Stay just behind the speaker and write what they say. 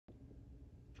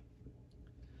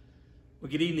Well,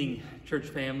 good evening, church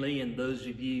family, and those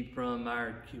of you from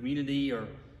our community or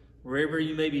wherever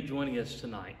you may be joining us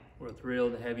tonight. We're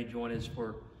thrilled to have you join us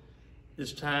for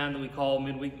this time that we call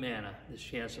Midweek Manna, this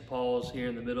chance to pause here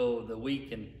in the middle of the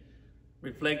week and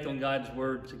reflect on God's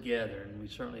Word together. And we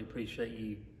certainly appreciate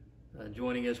you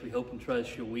joining us. We hope and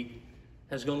trust your week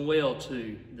has gone well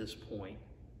to this point.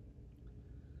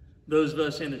 Those of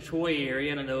us in the Troy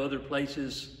area, and I know other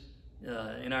places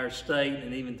in our state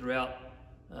and even throughout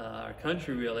our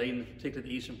country, really, in particular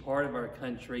the eastern part of our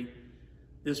country,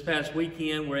 this past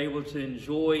weekend we're able to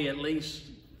enjoy, at least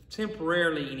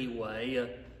temporarily anyway,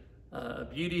 a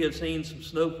beauty of seeing some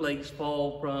snowflakes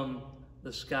fall from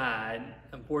the sky.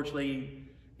 Unfortunately,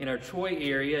 in our Troy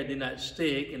area, it did not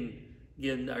stick, and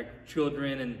again, our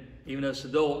children and even us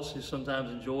adults who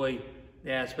sometimes enjoy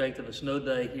the aspect of a snow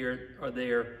day here or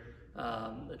there,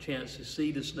 a chance to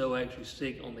see the snow actually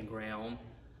stick on the ground.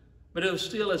 But it was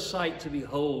still a sight to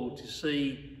behold, to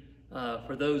see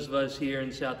for those of us here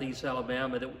in southeast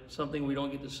Alabama, that something we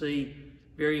don't get to see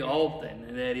very often,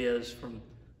 and that is from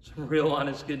some real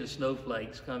honest goodness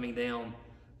snowflakes coming down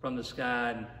from the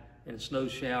sky and snow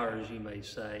showers, you may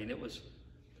say. And it was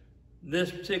this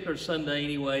particular Sunday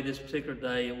anyway, this particular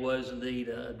day, it was indeed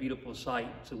a beautiful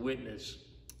sight to witness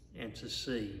and to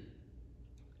see.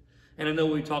 And I know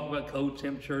we talk about cold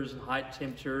temperatures and hot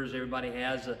temperatures. Everybody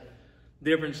has a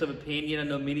difference of opinion. I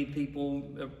know many people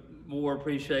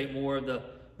appreciate more of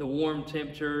the warm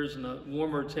temperatures and the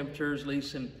warmer temperatures, at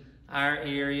least in our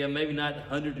area. Maybe not the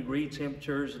 100-degree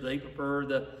temperatures. They prefer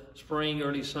the spring,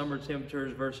 early summer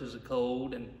temperatures versus the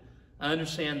cold. And I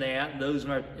understand that. And those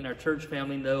in our church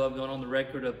family know I've gone on the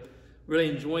record of really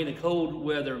enjoying the cold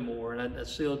weather more. And I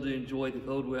still do enjoy the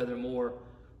cold weather more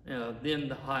than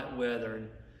the hot weather.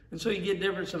 And so you get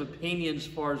difference of opinions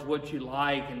as far as what you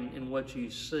like and what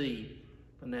you see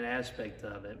from that aspect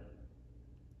of it.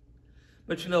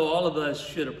 But you know, all of us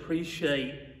should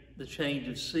appreciate the change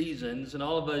of seasons, and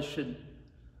all of us should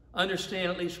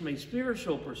understand, at least from a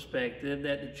spiritual perspective,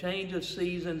 that the change of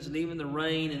seasons and even the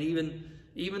rain and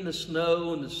even the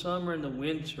snow and the summer and the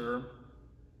winter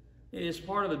is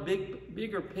part of a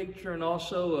bigger picture and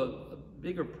also a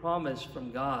bigger promise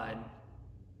from God.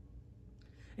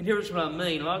 And here's what I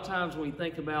mean. A lot of times when we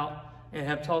think about and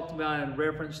have talked about and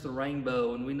referenced the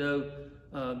rainbow, and we know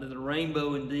that the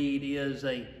rainbow indeed is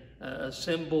a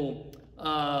symbol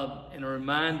and a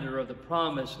reminder of the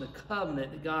promise and the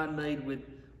covenant that God made with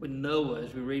Noah,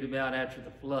 as we read about after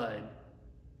the flood.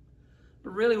 But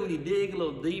really, when you dig a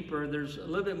little deeper, there's a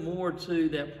little bit more to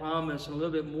that promise and a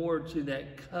little bit more to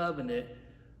that covenant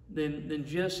than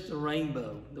just the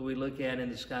rainbow that we look at in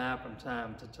the sky from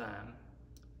time to time.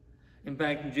 In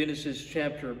fact, in Genesis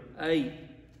chapter 8,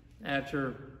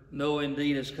 after Noah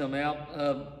indeed has come out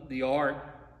of the ark,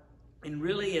 and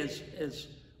really as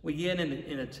we get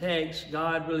in a text,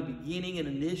 God really beginning and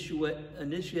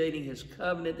initiating his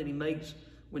covenant that he makes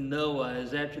with Noah,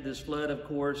 as after this flood, of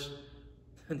course,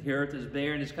 the earth is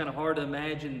barren. It's kind of hard to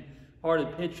imagine, hard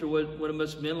to picture what it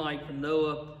must have been like for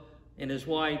Noah and his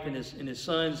wife and his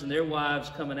sons and their wives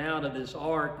coming out of this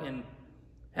ark and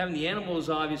having the animals,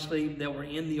 obviously, that were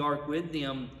in the ark with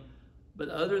them. But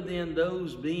other than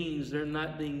those beings, there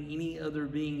not being any other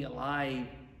being alive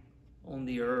on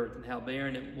the earth, and how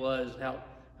barren it was,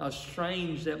 how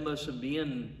strange that must have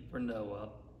been for Noah.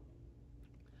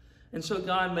 And so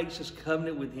God makes this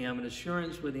covenant with him, an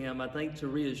assurance with him, I think, to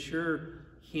reassure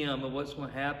him of what's going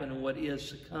to happen and what is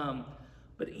to come.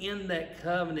 But in that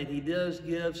covenant, he does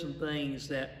give some things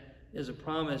that is a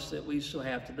promise that we still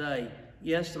have today.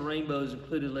 Yes, the rainbow is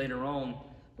included later on,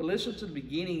 but listen to the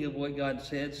beginning of what God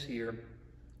says here.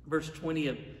 Verse 20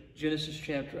 of Genesis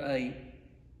chapter 8.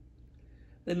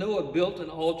 Then Noah built an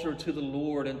altar to the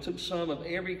Lord and took some of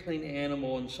every clean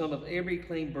animal and some of every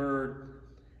clean bird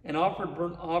and offered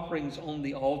burnt offerings on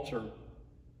the altar.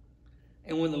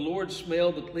 And when the Lord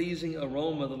smelled the pleasing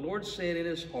aroma, the Lord said in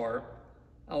his heart,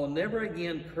 I will never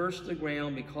again curse the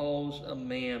ground because of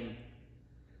man.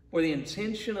 For the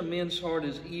intention of men's heart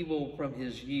is evil from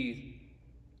his youth.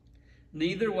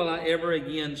 Neither will I ever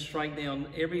again strike down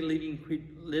every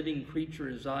living creature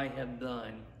as I have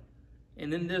done.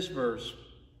 And in this verse,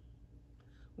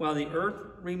 while the earth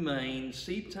remains,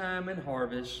 seed time and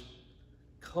harvest,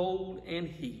 cold and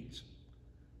heat,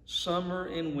 summer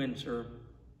and winter,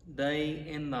 day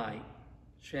and night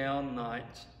shall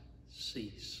not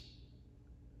cease.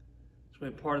 It's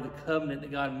really part of the covenant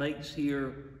that God makes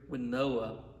here with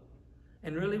Noah,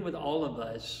 and really with all of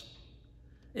us,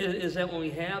 is that when we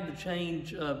have the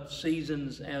change of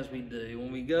seasons as we do,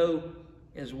 when we go,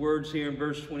 as words here in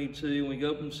verse 22, when we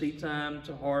go from seed time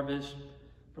to harvest,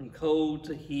 from cold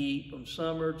to heat, from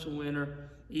summer to winter,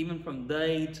 even from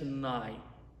day to night.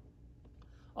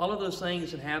 All of those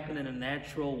things that happen in a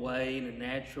natural way, in a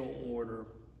natural order.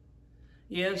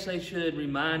 Yes, they should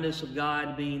remind us of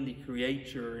God being the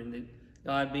creator and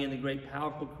God being the great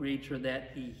powerful creator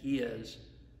that He is.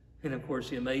 And of course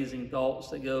the amazing thoughts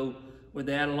that go with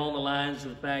that along the lines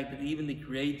of the fact that even the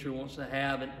creator wants to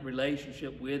have a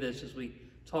relationship with us, as we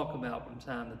talk about from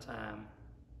time to time.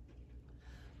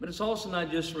 But it's also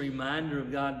not just a reminder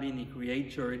of God being the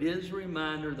creator. It is a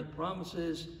reminder of the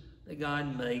promises that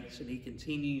God makes and He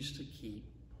continues to keep.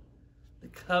 The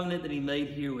covenant that He made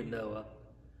here with Noah,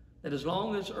 that as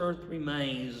long as earth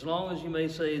remains, as long as you may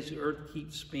say as the earth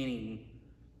keeps spinning,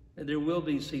 that there will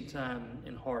be seed time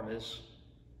and harvest.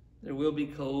 There will be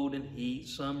cold and heat,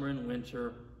 summer and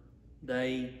winter,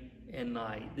 day and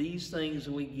night. These things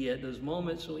that we get, those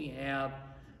moments that we have,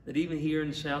 that even here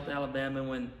in South Alabama,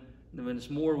 when it's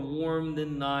more warm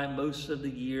than not most of the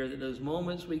year, that those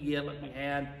moments we get like we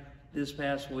had this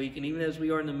past week, and even as we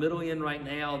are in the middle end right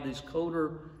now, these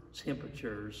colder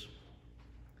temperatures.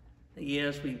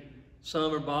 Yes,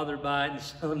 some are bothered by it and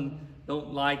some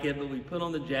don't like it, but we put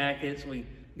on the jackets and we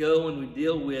go and we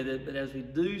deal with it. But as we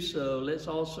do so, let's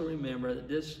also remember that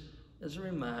this is a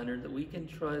reminder that we can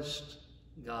trust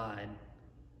God,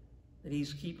 that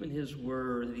He's keeping His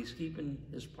word, that He's keeping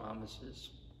His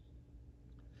promises.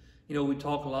 You know, we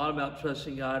talk a lot about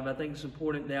trusting God, but I think it's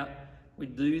important that we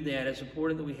do that. It's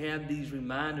important that we have these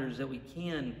reminders that we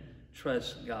can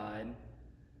trust God,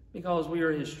 because we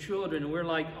are His children, and we're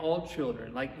like all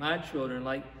children, like my children,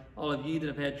 like all of you that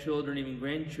have had children, even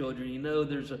grandchildren. You know,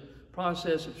 there's a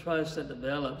process of trust that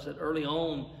develops, that early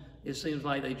on it seems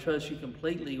like they trust you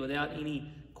completely without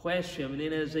any question. And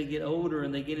then as they get older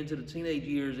and they get into the teenage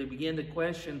years, they begin to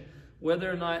question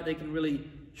whether or not they can really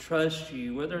trust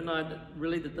you, whether or not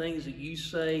really the things that you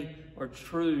say are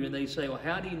true. And they say, well,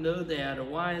 how do you know that? Or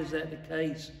why is that the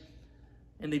case?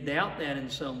 And they doubt that in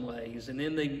some ways. And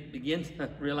then they begin to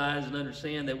realize and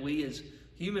understand that we as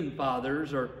human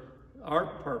fathers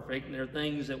aren't perfect, and there are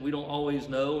things that we don't always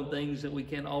know and things that we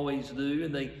can't always do.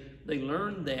 And they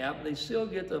learn that, but they still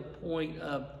get to the point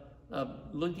of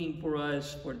looking for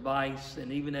us for advice,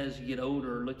 and even as you get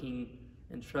older, looking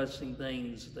and trusting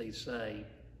things they say.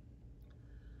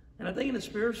 And I think in a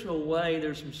spiritual way,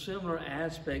 there's some similar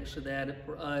aspects to that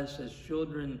for us as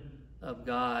children of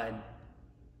God.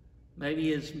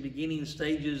 Maybe as beginning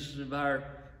stages of our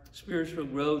spiritual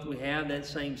growth, we have that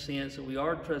same sense that we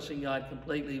are trusting God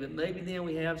completely, but maybe then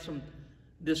we have some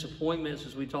disappointments,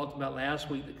 as we talked about last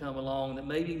week, that come along that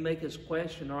maybe make us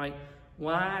question, all right,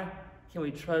 why can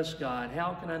we trust God?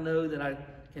 How can I know that I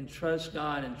can trust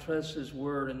God and trust His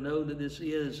Word and know that this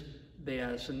is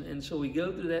best? And so we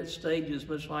go through that stages,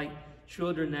 much like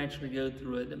children naturally go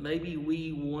through it, that maybe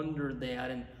we wonder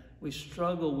that and we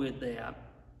struggle with that.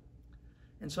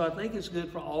 And so I think it's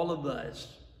good for all of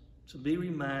us to be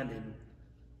reminded,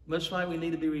 much like we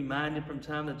need to be reminded from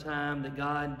time to time that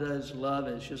God does love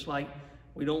us, just like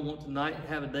we don't want tonight to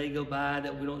have a day go by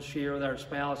that we don't share with our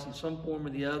spouse in some form or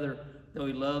the other that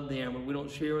we love them, or we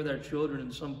don't share with our children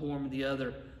in some form or the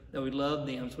other that we love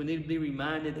them. So we need to be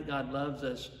reminded that God loves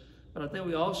us. But I think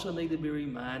we also need to be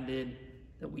reminded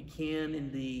that we can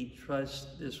indeed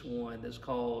trust this one that's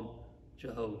called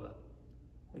Jehovah.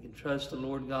 We can trust the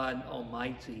Lord God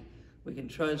Almighty. We can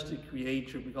trust the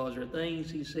Creator, because there are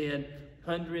things He said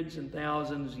hundreds and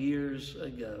thousands of years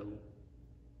ago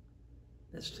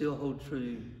that still hold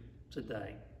true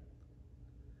today.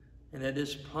 And that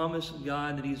this promise of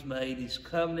God that He's made, this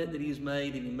covenant that He's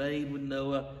made and He made with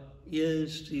Noah,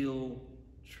 is still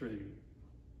true.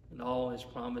 And all His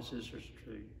promises are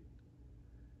true.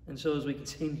 And so as we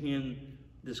continue in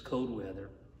this cold weather,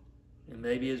 and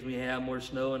maybe as we have more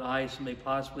snow and ice that may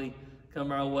possibly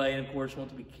come our way, and of course want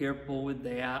to be careful with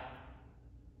that.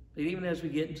 But even as we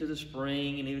get into the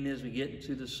spring and even as we get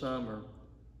into the summer,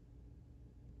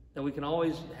 that we can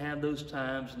always have those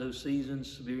times and those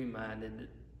seasons to be reminded that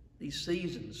these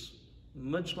seasons,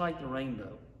 much like the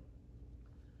rainbow,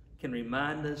 can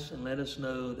remind us and let us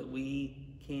know that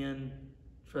we can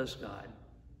trust God.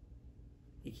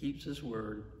 He keeps His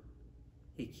word.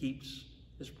 He keeps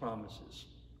His promises.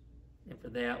 And for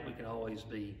that, we can always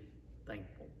be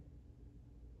thankful.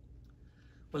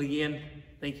 Well, again,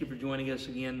 thank you for joining us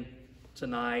again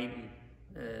tonight.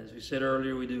 And as we said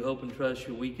earlier, we do hope and trust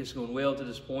your week is going well to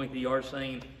this point. We are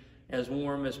staying as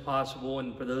warm as possible.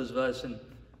 And for those of us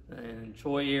in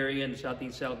Troy area and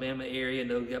Southeast Alabama area,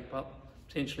 know we've got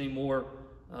potentially more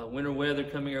winter weather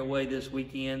coming our way this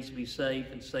weekend. So be safe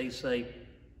and stay safe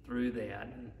through that.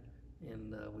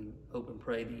 And we hope and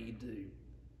pray that you do.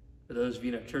 For those of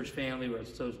you in our church family,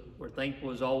 we're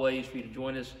thankful as always for you to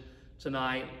join us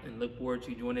tonight and look forward to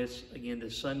you joining us again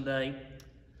this Sunday.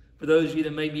 For those of you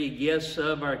that may be a guest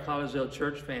of our Collegedale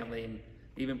church family and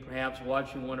even perhaps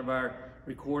watching one of our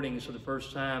recordings for the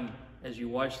first time as you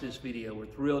watch this video, we're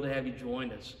thrilled to have you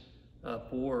join us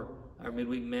for our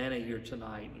Midweek Manna here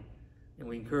tonight. And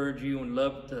we encourage you and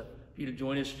love for you to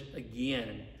join us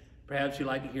again. Perhaps you'd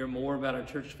like to hear more about our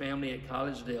church family at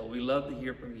Collegedale. We love to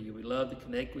hear from you. We love to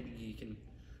connect with you. You can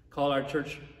call our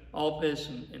church office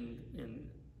and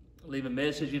leave a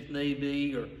message if need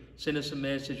be, or send us a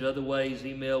message other ways,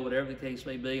 email, whatever the case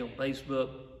may be, on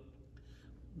Facebook.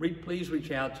 Please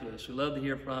reach out to us. We love to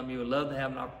hear from you. We'd love to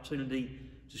have an opportunity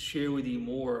to share with you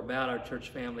more about our church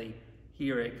family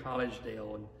here at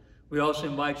Collegedale. And we also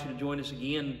invite you to join us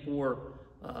again for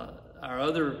our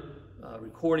other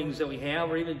recordings that we have,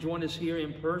 or even join us here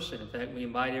in person. In fact, we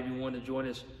invite everyone to join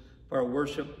us for our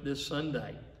worship this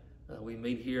Sunday. We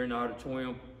meet here in our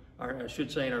auditorium, or I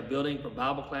should say in our building, for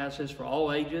Bible classes for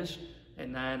all ages at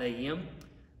 9 a.m.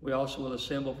 We also will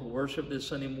assemble for worship this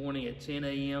Sunday morning at 10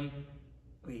 a.m.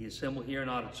 We assemble here in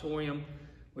the auditorium.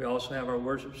 We also have our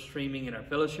worship streaming in our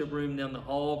fellowship room down the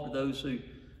hall for those who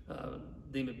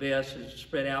deem it best to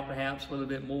spread out perhaps a little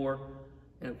bit more.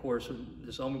 And of course, with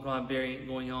this Omicron variant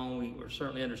going on, we are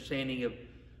certainly understanding of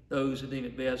those who deem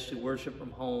it best to worship from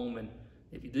home. And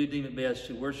if you do deem it best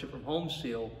to worship from home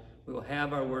still, we will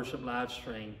have our worship live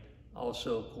stream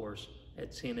also, of course,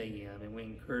 at 10 a.m. And we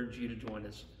encourage you to join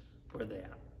us for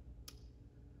that.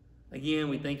 Again,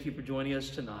 we thank you for joining us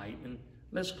tonight. And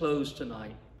let's close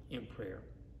tonight in prayer.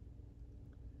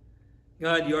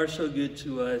 God, you are so good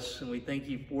to us, and we thank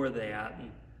you for that.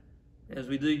 And as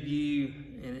we do view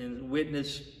and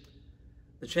witness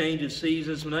the change of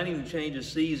seasons, well, not even the change of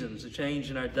seasons, the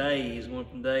change in our days, going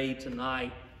from day to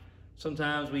night,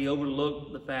 sometimes we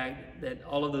overlook the fact that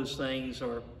all of those things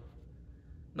are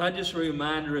not just a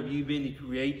reminder of you being the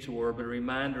creator, but a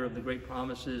reminder of the great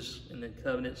promises and the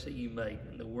covenants that you make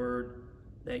and the word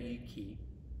that you keep.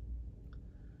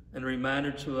 And a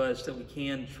reminder to us that we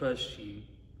can trust you.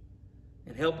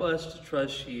 And help us to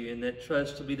trust you, and that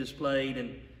trust to be displayed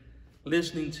in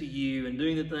listening to you and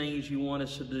doing the things you want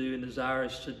us to do and desire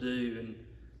us to do. And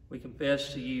we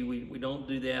confess to you we don't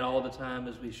do that all the time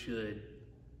as we should.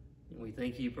 And we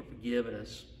thank you for forgiving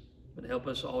us. But help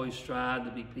us always strive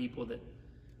to be people that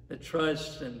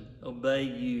trust and obey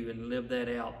you and live that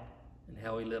out in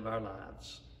how we live our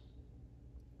lives.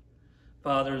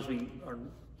 Father, as we are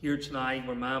here tonight,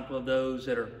 we're mindful of those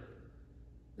that are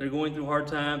going through hard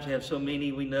times. We have so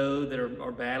many we know that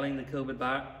are battling the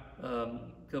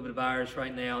COVID virus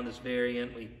right now in this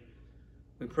variant. We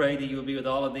pray that you will be with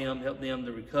all of them, help them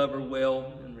to recover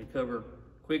well and recover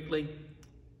quickly.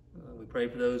 We pray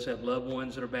for those who have loved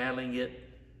ones that are battling it.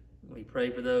 We pray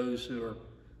for those who are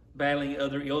battling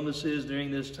other illnesses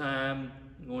during this time,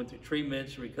 going through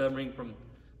treatments, recovering from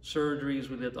surgeries.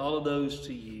 We lift all of those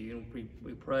to you, and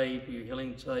we pray for your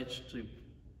healing touch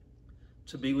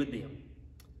to be with them,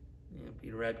 and for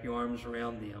you to wrap your arms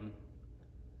around them.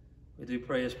 We do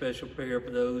pray a special prayer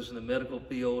for those in the medical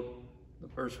field, the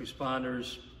first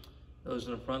responders, those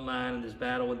in the front line in this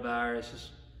battle with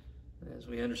viruses. As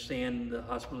we understand the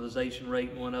hospitalization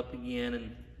rate going up again,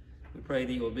 and we pray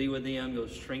that you will be with them, you'll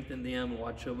strengthen them and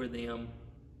watch over them.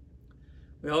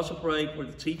 We also pray for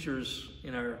the teachers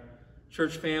in our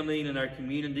church family and in our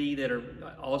community that are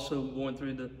also going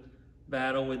through the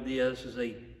battle with this as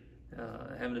they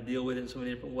having to deal with it in so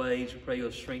many different ways. We pray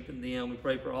you'll strengthen them. We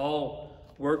pray for all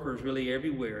workers really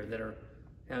everywhere that are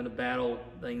having to battle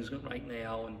things right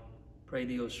now, and pray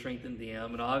that you'll strengthen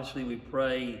them. And obviously we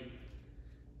pray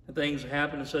that things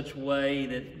happen in such a way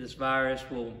that this virus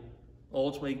will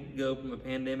ultimately go from a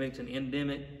pandemic to an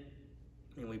endemic,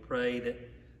 and we pray that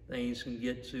things can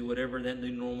get to whatever that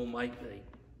new normal might be.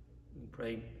 We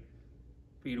pray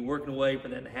for you to work in a way for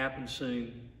that to happen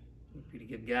soon, and for you to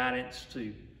give guidance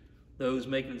to those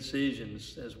making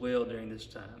decisions as well during this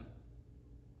time.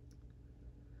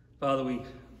 Father, we,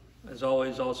 as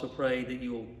always, also pray that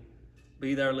you will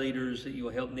be our leaders, that you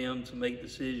will help them to make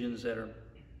decisions that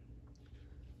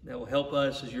will help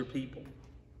us as your people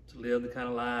to live the kind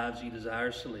of lives you desire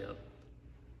us to live,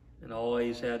 and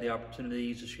always have the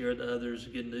opportunities to share with others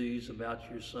the good news about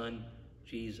your Son,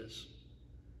 Jesus.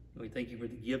 And we thank you for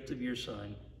the gift of your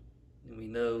Son, and we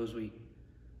know as we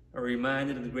are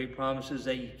reminded of the great promises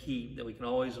that you keep, that we can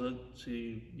always look to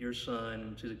your Son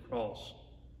and to the cross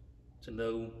to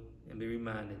know and be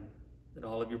reminded that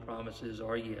all of your promises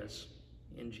are yes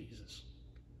in Jesus.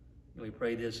 And we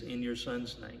pray this in your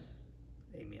Son's name.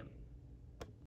 Amen.